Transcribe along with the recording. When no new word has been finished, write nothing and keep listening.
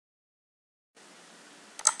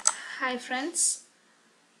Hi friends,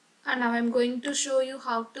 and now I'm going to show you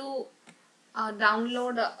how to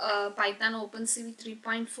download Python OpenCV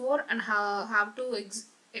 3.4 and how to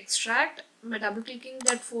extract. By double clicking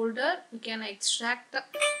that folder we can extract.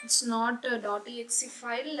 It's not a .exe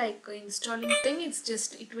file like installing thing, it's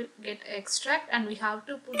just it will get extract, and we have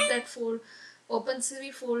to put that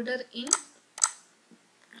OpenCV folder in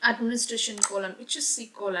administration colon, which is C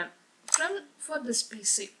colon for this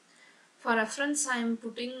PC. For reference, I am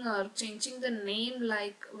putting changing the name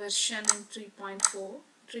like version in 3.4,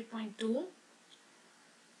 3.2.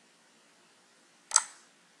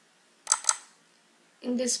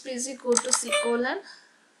 In this PC, go to C colon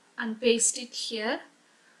and paste it here.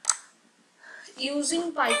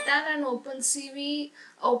 Using Python and OpenCV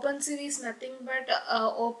is nothing but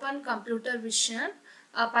open computer vision.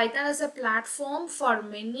 Python is a platform for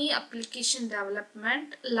many application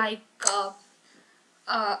development like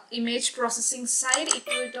image processing side. It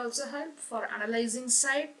will also help for analyzing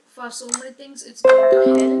side. For so many things it's going to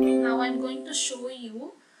help. Now I'm going to show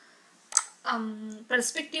you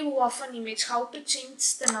perspective of an image, how to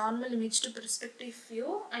change the normal image to perspective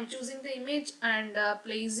view. I'm choosing the image and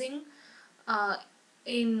placing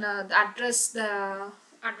in the address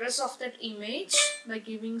of that image by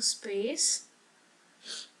giving space.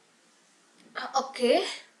 Okay,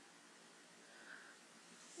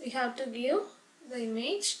 we have to give the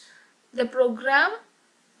image. The program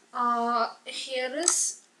here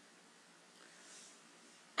is,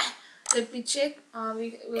 let me check,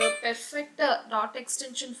 we perfect dot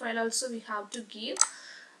extension file also we have to give.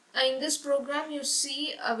 In this program you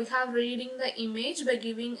see we have reading the image by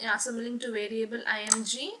giving assembling to variable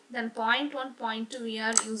img, then point 1 point 2 we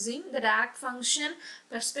are using the direct function,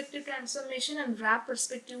 perspective transformation and wrap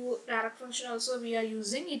perspective direct function also we are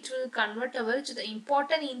using. It will convert our, the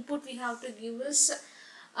important input we have to give is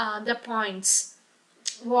the points.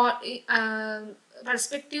 What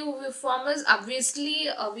perspective form is obviously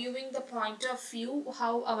viewing the point of view,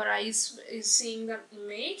 how our eyes is seeing the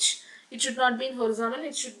image. It should not be in horizontal,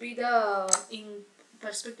 it should be the in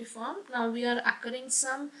perspective form. Now we are occurring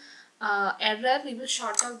some error, we will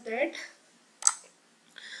sort out that.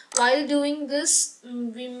 While doing this,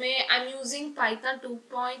 I'm using Python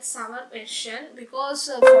 2.7 version because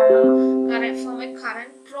for my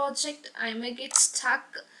current project I may get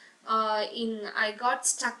stuck I got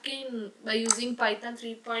stuck in by using Python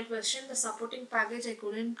 3. Version. The supporting package I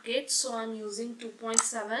couldn't get, so I'm using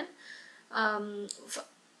 2.7.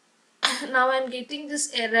 Now I'm getting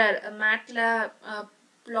this error, a MATLAB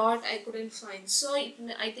plot I couldn't find. So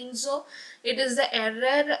I think so it is the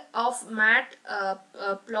error of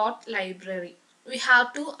plot library. We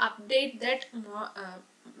have to update that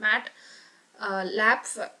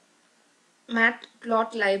mat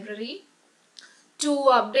plot library. To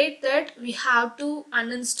update that we have to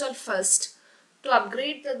uninstall first. To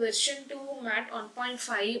upgrade the version to mat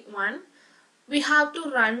 1.51, we have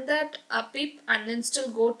to run that pip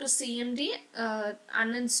uninstall, go to cmd,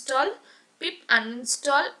 uninstall pip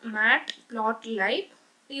uninstall matplotlib.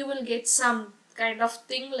 You will get some kind of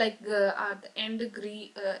thing like at the end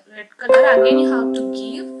red color. Again you have to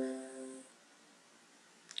give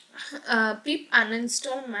pip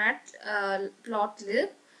uninstall matplotlib.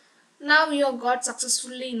 Now you have got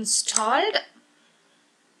successfully installed.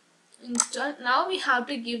 Now we have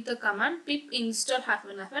to give the command pip install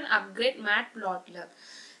upgrade matplotlib.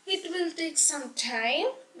 It will take some time.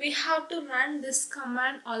 We have to run this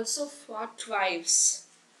command also for twice.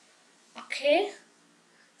 Okay.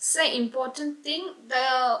 So important thing,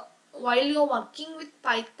 while you're working with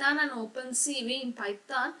Python and OpenCV in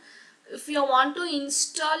Python, if you want to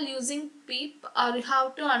install using pip or you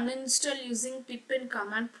have to uninstall using pip in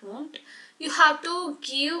command prompt, you have to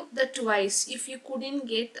give the twice. If you couldn't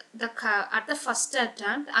get the at the first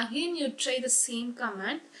attempt, again you try the same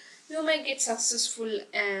command, you may get successful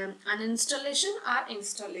uninstallation or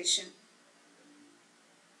installation.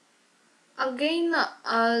 Again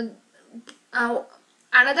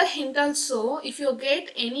another hint also, if you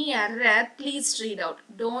get any error, please read out.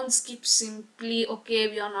 Don't skip simply, okay,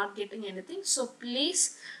 we are not getting anything. So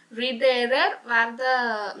please read the error, where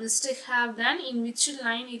the mistake have done, in which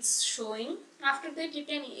line it's showing. After that you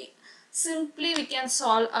can simply, we can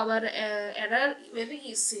solve our error very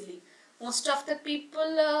easily. Most of the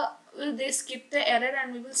people will they skip the error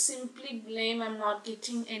and we will simply blame I'm not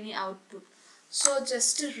getting any output. So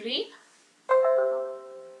just to read.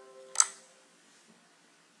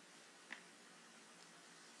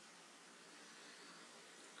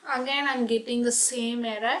 Again I'm getting the same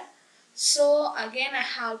error, so again I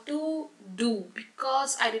have to do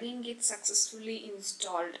because I didn't get successfully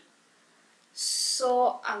installed.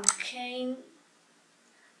 So again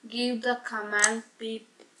give the command pip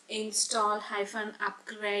install hyphen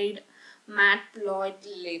upgrade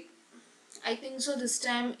matplotlib. I think so this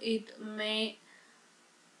time it may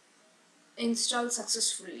install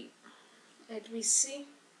successfully. Let me see.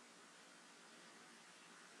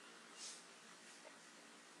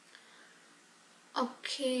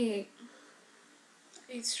 Okay,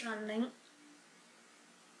 it's running.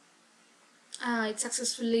 It's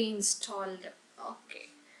successfully installed. Okay,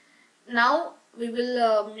 now we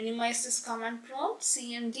will minimize this command prompt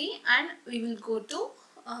cmd and we will go to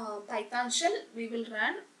python shell. We will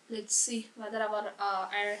run. Let's see whether our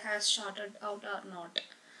error has shorted out or not.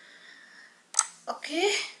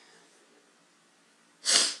 Okay,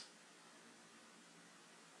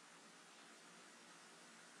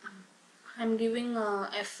 I'm giving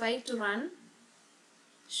F5 to run,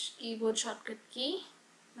 keyboard shortcut key.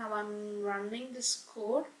 Now I'm running this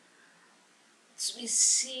code. We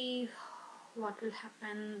see what will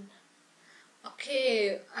happen.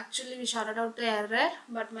 Okay, actually we shouted out the error,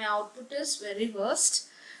 but my output is very worst.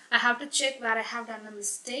 I have to check where I have done a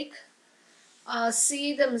mistake.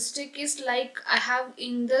 See, the mistake is like I have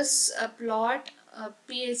in this plot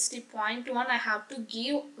PhD point 1, I have to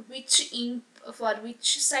give for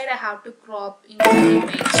which side I have to crop in the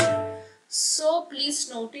image. So please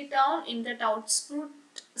note it down in that output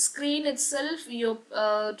screen itself. You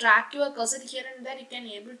track your cursor here and there. You can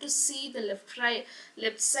able to see the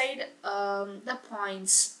left side the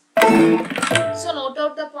points. So note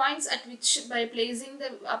out the points at which by placing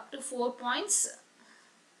the up to 4 points.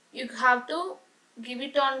 You have to give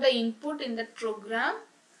it on the input in the program.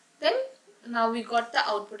 Then now we got the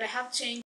output. I have changed